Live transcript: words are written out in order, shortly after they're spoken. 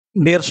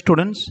Dear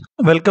students,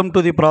 welcome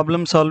to the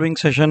problem solving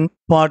session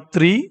part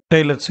 3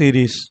 Taylor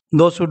series.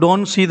 Those who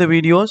don't see the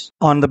videos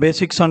on the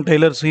basics on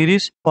Taylor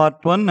series part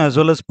 1 as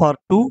well as part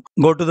 2,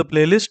 go to the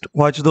playlist,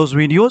 watch those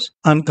videos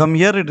and come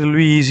here. It will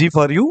be easy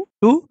for you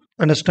to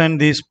understand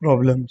these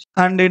problems.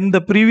 And in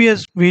the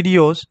previous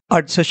videos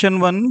at session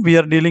 1 we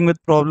are dealing with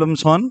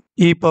problems on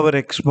e power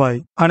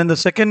xy, and in the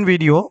second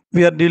video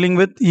we are dealing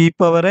with e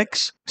power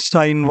x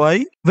sin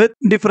y with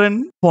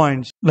different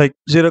points like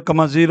 0,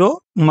 0,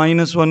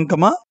 minus 1,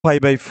 pi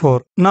by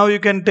 4. Now you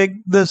can take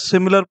the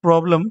similar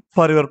problem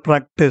for your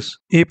practice,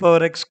 e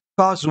power x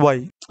cos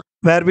y,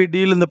 where we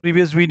deal in the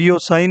previous video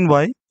sin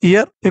y.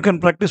 Here you can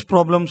practice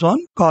problems on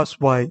cos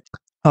y.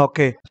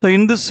 Okay, so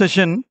in this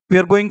session we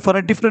are going for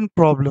a different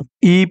problem,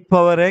 e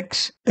power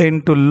x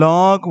into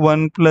log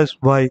 1 plus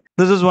y.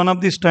 This is one of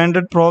the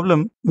standard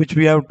problem which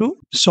we have to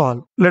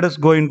solve. Let us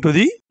go into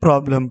the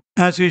problem.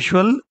 As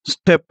usual,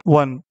 step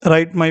 1,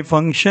 write my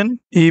function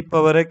e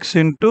power x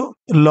into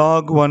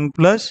log 1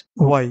 plus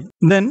y.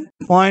 Then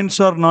points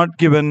are not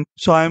given,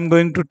 so I am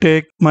going to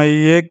take my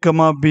a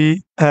comma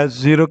b as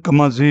 0,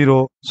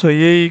 0. So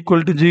a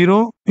equal to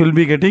 0 will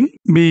be getting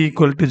b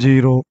equal to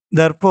 0.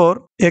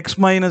 Therefore, x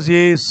minus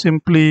a is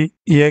simply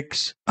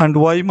x and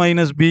y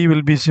minus b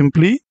will be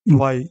simply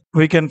y.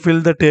 We can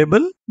fill the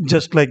table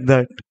just like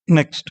that.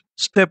 Next,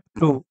 step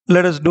 2.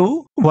 Let us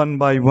do one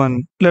by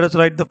one. Let us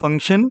write the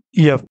function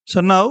f.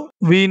 So now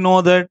we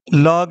know that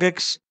log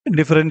x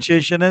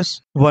differentiation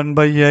is 1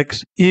 by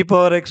x. E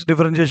power x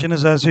differentiation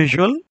is as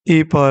usual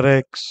e power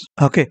x.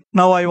 Okay.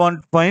 Now I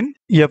want to find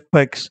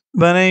fx.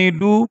 When I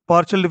do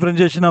partial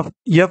differentiation of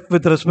f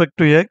with respect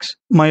to x,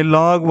 my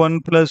log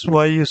 1 plus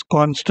y is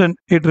constant.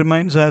 It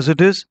remains as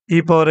it is.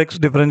 E power x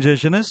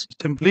differentiation is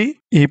simply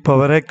e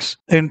power x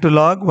into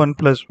log 1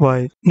 plus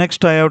y.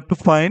 Next I have to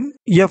find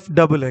f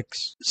double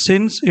x.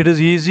 Since it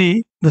is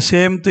easy, the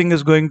same thing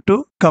is going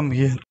to come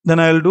here. Then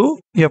I will do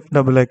f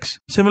double x.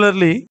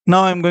 Similarly,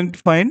 now I am going to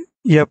find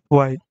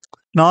fy.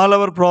 In all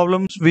our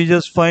problems, we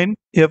just find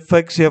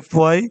fx,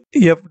 fy,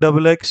 f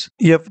double x,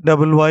 f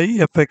double y,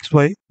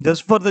 fxy.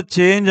 Just for the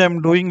change, I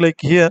am doing like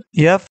here,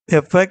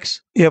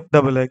 fx, f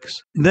double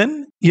x,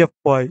 then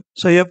fy.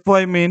 So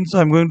fy means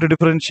I am going to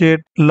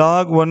differentiate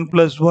log 1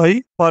 plus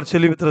y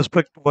partially with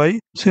respect to y,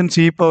 since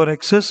e power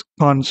x is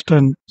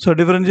constant. So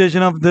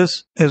differentiation of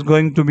this is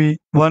going to be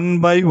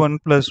 1 by 1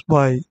 plus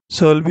y.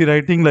 So I'll be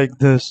writing like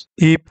this,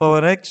 e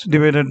power x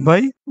divided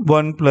by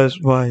 1 plus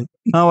y.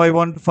 Now I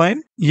want to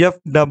find f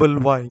double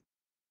y.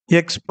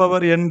 X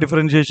power n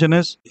differentiation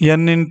is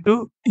n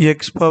into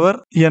x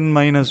power n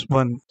minus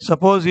 1.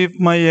 Suppose if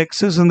my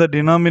x is in the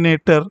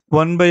denominator,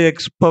 1 by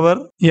x power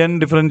n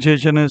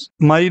differentiation is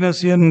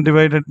minus n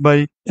divided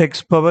by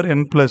x power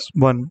n plus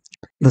 1.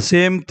 The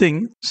same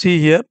thing, see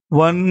here,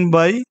 1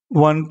 by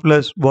 1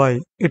 plus y.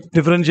 Its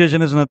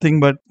differentiation is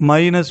nothing but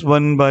minus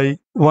 1 by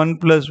 1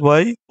 plus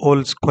y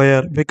whole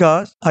square,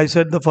 because I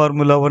said the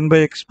formula 1 by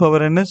x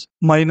power n is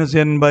minus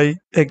n by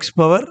x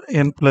power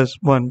n plus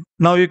 1.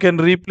 Now you can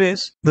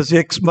replace this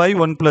x by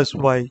 1 plus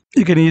y.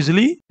 You can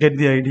easily get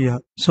the idea.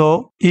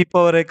 So e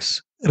power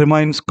x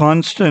remains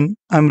constant.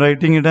 I am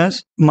writing it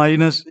as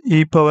minus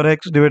e power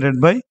x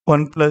divided by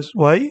 1 plus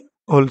y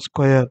whole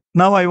square.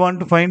 Now I want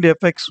to find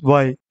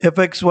fxy.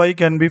 Fxy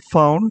can be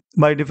found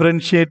by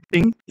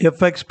differentiating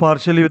fx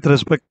partially with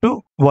respect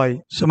to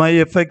y. So my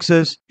fx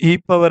is e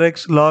power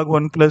x log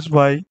 1 plus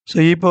y. So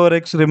e power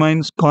x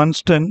remains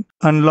constant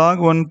and log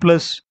 1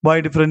 plus y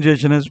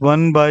differentiation is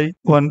 1 by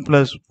 1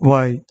 plus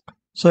y.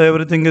 So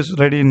everything is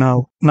ready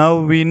now. Now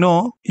we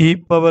know e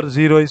power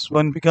 0 is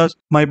 1 because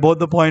my both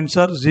the points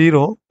are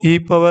 0. E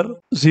power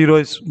 0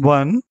 is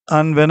 1,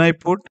 and when I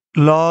put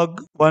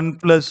log 1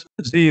 plus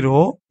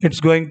 0,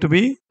 it's going to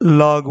be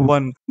log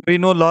 1. We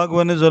know log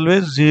 1 is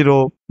always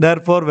 0.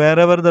 Therefore,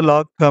 wherever the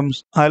log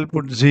comes, I'll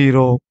put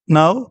 0.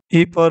 Now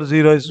e power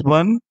 0 is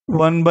 1.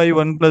 1 by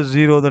 1 plus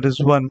 0, that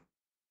is 1.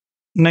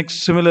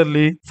 Next,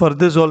 similarly, for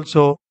this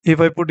also, if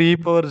I put e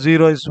power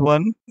 0 is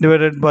 1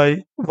 divided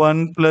by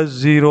 1 plus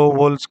 0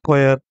 whole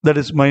square, that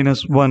is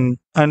minus 1.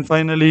 And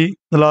finally,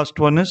 the last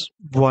one is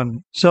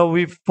 1. So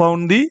we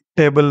found the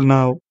table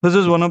now. This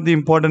is one of the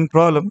important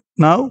problem.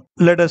 Now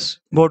let us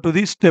go to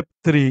the step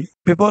 3.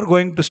 Before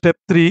going to step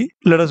 3,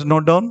 let us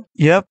note down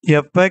f,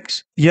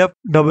 fx, f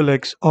double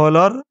x all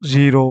are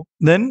 0.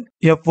 Then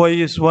fy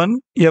is 1,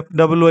 f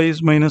double y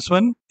is minus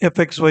 1,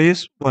 fxy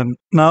is 1.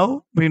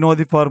 Now we know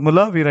the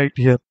formula, we write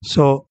here.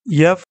 So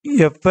f,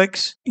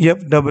 fx, f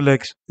double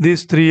x,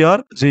 these three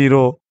are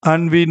 0.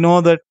 And we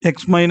know that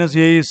x minus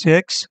a is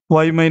x,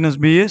 y minus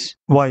b is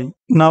y.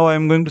 Now I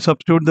am going to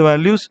substitute the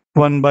values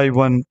one by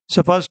one.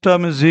 So first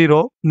term is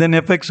 0, then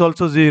fx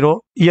also 0,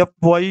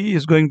 fy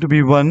is going to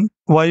be 1,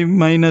 y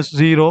minus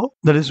 0,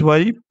 that is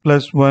y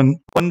plus 1.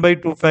 1 by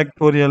 2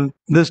 factorial,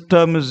 this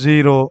term is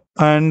 0,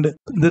 and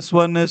this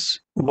one is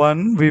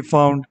 1 we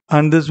found,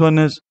 and this one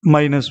is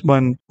minus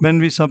 1. When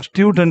we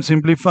substitute and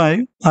simplify,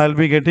 I'll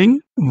be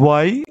getting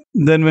y.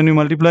 Then when you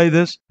multiply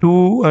this,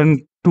 2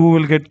 and 2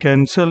 will get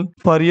cancelled.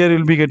 For here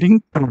you'll be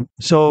getting 2.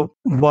 So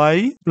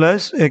y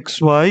plus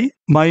xy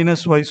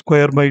minus y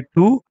square by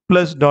 2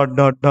 plus dot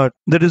dot dot.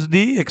 That is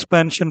the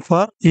expansion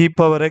for e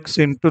power x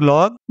into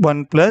log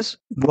 1 plus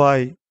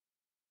y.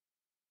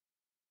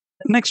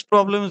 Next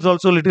problem is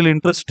also a little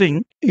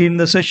interesting. In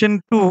the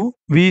session 2,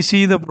 we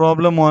see the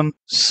problem on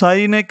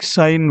sin x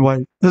sin y.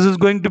 This is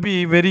going to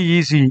be very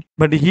easy,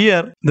 but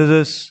here this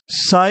is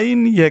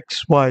sin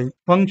xy,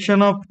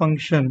 function of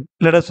function.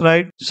 Let us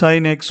write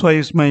sin xy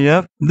is my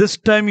f. This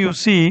time you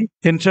see,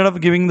 instead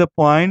of giving the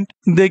point,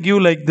 they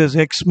give like this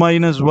x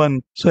minus 1.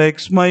 So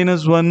x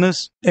minus 1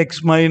 is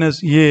x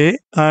minus a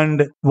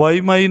and y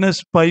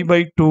minus pi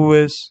by 2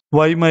 is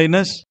y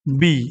minus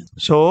b.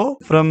 So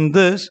from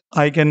this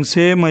I can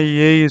say my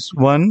a is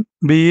 1,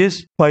 b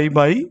is pi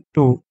by 2.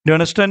 Do you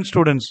understand,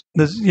 students?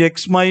 This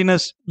x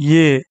minus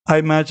a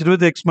I matched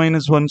with x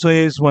minus 1, so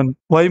a is 1.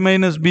 Y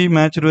minus b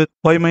matched with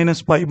y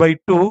minus pi by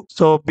 2,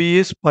 so b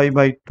is pi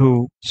by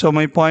 2. So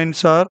my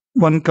points are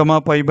 1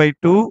 comma pi by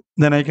 2.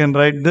 Then I can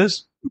write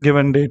this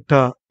given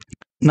data.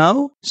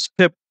 Now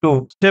step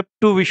 2. Step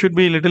 2, we should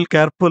be a little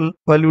careful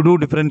while you do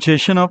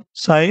differentiation of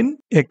sin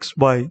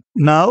xy.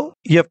 Now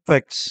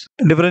fx.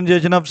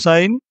 Differentiation of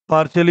sin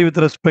partially with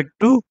respect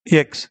to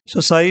x. So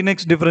sin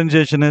x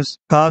differentiation is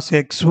cos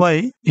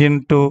xy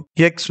into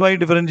xy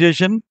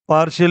differentiation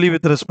partially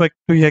with respect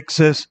to x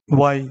is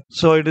y.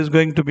 So it is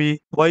going to be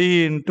y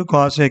into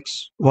cos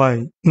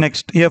xy.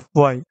 Next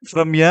fy.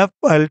 From f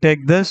I'll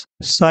take this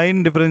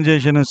sin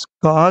differentiation is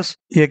cos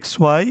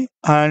xy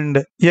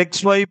and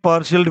xy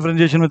partial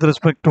differentiation with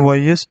respect to y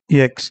is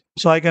x.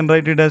 So I can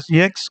write it as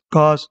x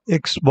cos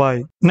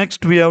xy.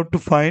 Next we have to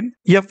find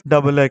f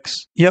double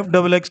x. F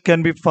double x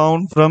can be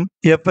found from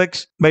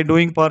fx by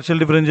doing partial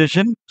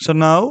differentiation. So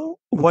now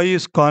y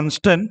is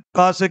constant,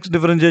 cos x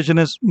differentiation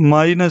is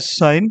minus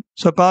sin.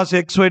 So cos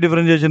xy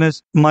differentiation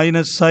is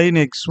minus sin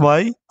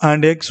xy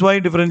and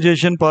xy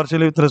differentiation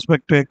partially with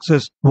respect to x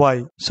is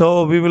y.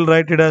 So we will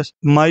write it as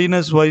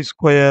minus y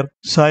square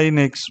sin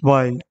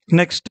xy.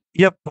 Next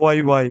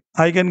fyy.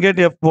 I can get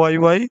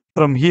fyy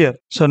from here.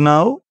 So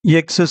now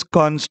x is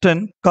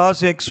constant,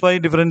 cos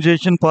xy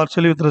differentiation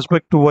partially with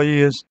respect to y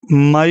is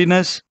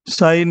minus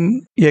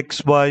sin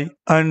xy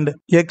and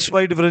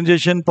xy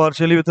differentiation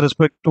partially with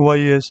respect to y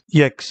is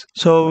x.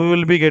 So we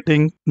will be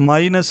getting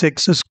minus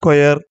x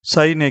square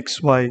sin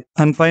xy.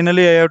 And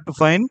finally I have to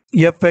find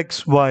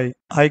fxy.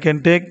 I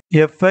can take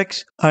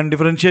fx and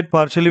differentiate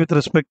partially with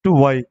respect to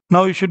y.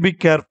 Now you should be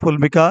careful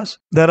because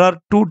there are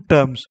two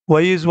terms.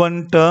 Y is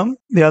one term,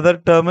 the other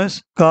term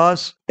is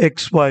cos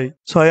xy.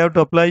 So I have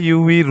to apply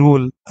UV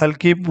rule. I'll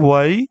keep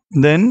y,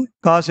 then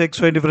cos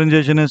xy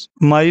differentiation is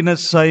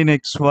minus sin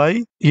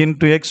xy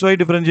into xy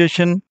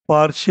differentiation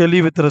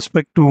partially with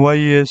respect to y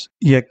is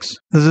x.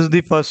 This is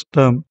the first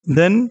term.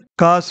 Then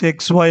cos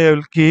xy I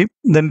will keep.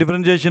 Then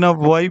differentiation of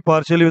y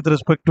partially with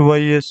respect to y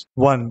is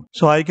 1.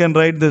 So I can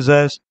write this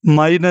as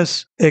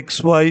minus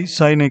xy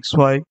sin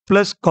xy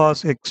plus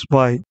cos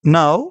xy.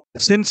 Now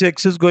since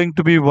x is going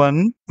to be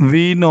 1,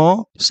 we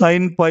know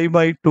sin pi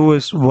by 2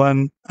 is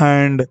 1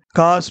 and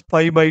cos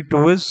pi by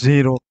 2 is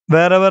 0.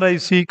 Wherever I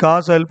see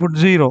cos, I'll put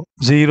 0.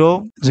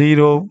 0,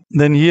 0,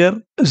 then here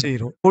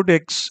 0. Put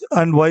x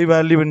and y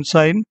value in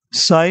sin.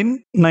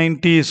 Sin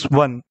 90 is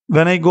 1.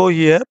 When I go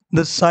here,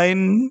 the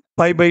sin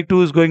pi by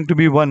 2 is going to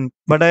be 1.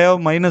 But I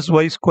have minus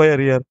y square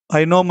here.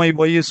 I know my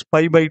y is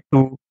pi by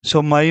 2.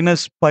 So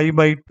minus pi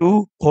by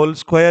 2 whole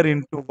square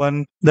into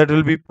 1. That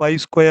will be pi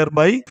square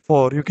by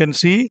 4. You can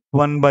see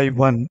 1 by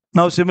 1.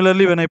 Now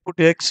similarly when I put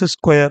x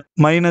square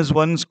minus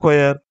 1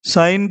 square,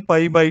 sin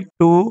pi by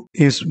 2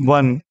 is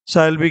 1.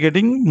 So I'll be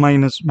getting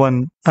minus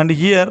 1. And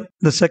here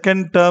the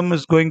second term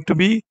is going to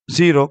be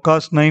 0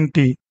 cos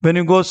 90. When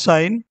you go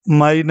sin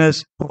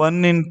minus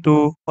 1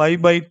 into pi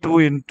by 2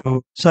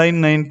 into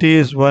sin 90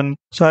 is 1.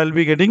 So I'll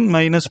be getting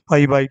minus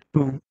pi by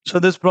 2. So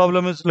this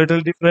problem is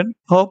little different.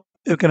 Hope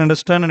you can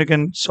understand and you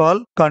can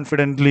solve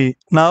confidently.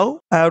 Now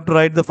I have to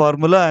write the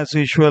formula as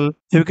usual.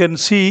 You can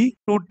see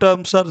two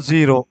terms are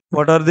 0.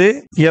 What are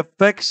they?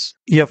 Fx,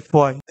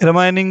 Fy.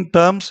 Remaining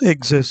terms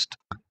exist.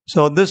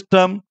 So this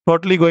term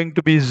totally going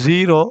to be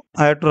 0.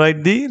 I have to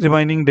write the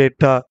remaining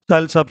data. So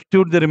I'll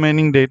substitute the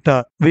remaining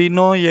data. We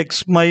know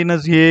x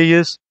minus a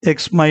is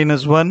x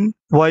minus 1.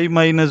 Y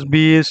minus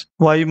b is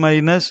y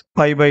minus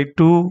pi by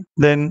 2.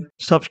 Then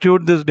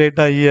substitute this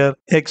data here.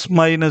 X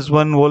minus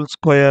 1 whole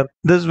square.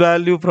 This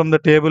value from the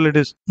table it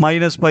is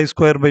minus pi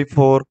square by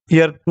 4.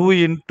 Here 2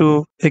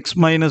 into x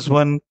minus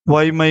 1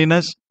 y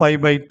minus pi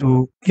by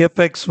 2.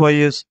 Fxy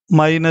is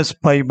minus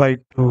pi by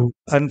 2.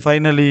 And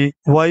finally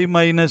y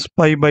minus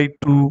pi by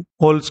 2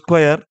 whole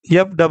square.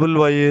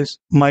 Fy is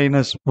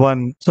minus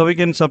 1. So we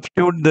can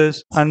substitute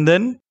this and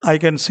then I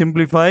can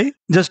simplify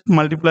just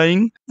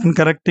multiplying and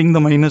correcting the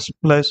minus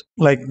plus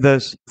like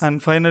this.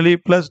 And finally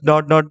plus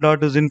dot dot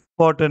dot is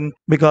important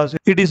because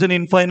it is an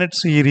infinite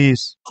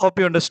series. Hope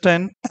you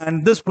understand.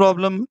 And this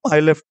problem I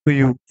left to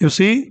you. You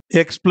see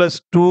x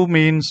plus 2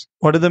 means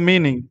what is the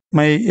meaning?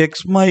 My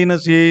x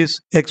minus a is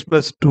x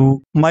plus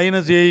 2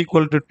 minus a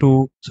equal to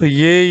 2. So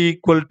a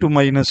equal to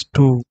minus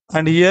 2.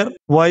 And here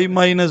y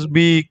minus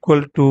b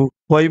equal to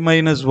y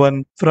minus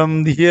 1.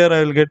 From here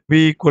I will get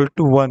b equal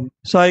to 1.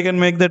 So I can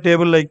make the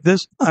table like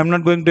this. I'm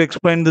not going to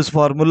explain this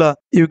formula.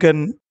 You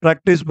can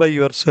practice by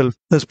yourself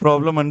this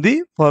problem and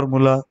the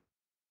formula.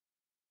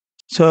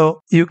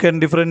 So you can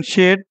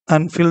differentiate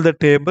and fill the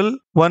table.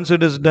 Once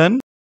it is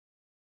done,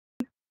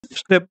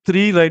 step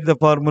 3, write the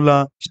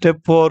formula. Step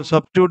 4,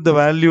 substitute the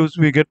values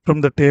we get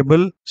from the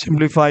table,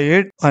 simplify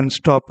it and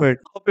stop it.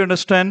 Hope you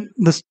understand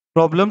this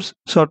problems.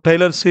 So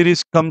Taylor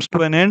series comes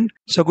to an end.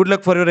 So good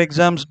luck for your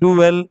exams. Do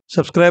well.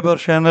 Subscribe our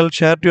channel.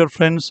 Share to your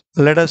friends.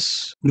 Let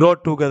us grow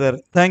together.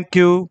 Thank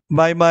you.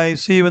 Bye bye.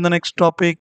 See you in the next topic.